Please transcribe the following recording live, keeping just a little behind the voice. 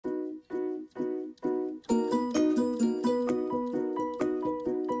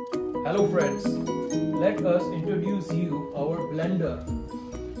Hello friends, let us introduce you our blender.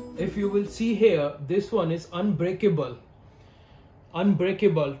 If you will see here, this one is Unbreakable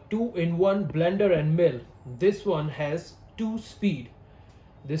 2-in-1 blender and mill. This one has 2 speed.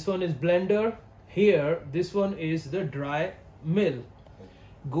 This one is blender. Here this one is the dry mill.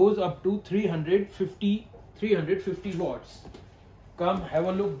 Goes up to 350 watts. Come have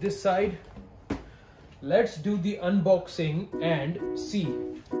a look this side. Let's do the unboxing and see.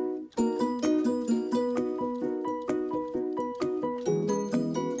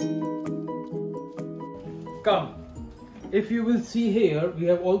 Come, if you will see here, we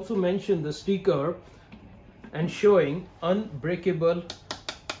have also mentioned the sticker and showing Unbreakable,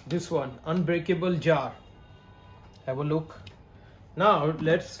 this one, Unbreakable jar. Have a look. Now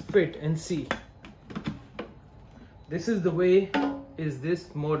let's fit and see. This is the way is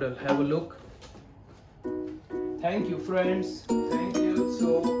this model. Have a look. Thank you friends. Thank you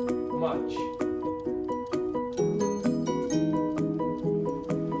so much.